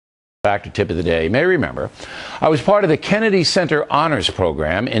Factor tip of the day. You may remember, I was part of the Kennedy Center Honors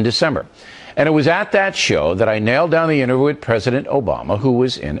Program in December. And it was at that show that I nailed down the interview with President Obama, who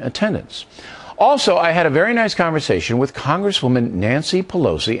was in attendance. Also, I had a very nice conversation with Congresswoman Nancy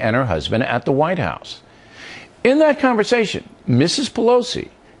Pelosi and her husband at the White House. In that conversation, Mrs. Pelosi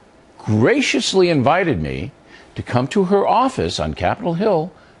graciously invited me to come to her office on Capitol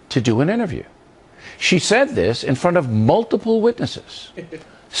Hill to do an interview. She said this in front of multiple witnesses.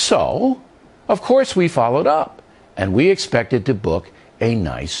 So, of course, we followed up, and we expected to book a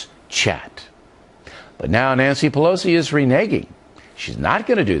nice chat. But now Nancy Pelosi is reneging. She's not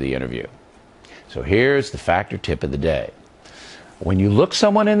going to do the interview. So here's the factor tip of the day. When you look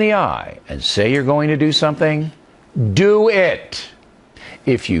someone in the eye and say you're going to do something, do it.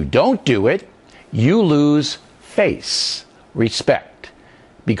 If you don't do it, you lose face, respect,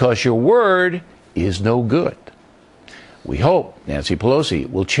 because your word is no good. We hope Nancy Pelosi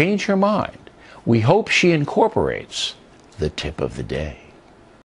will change her mind. We hope she incorporates the tip of the day.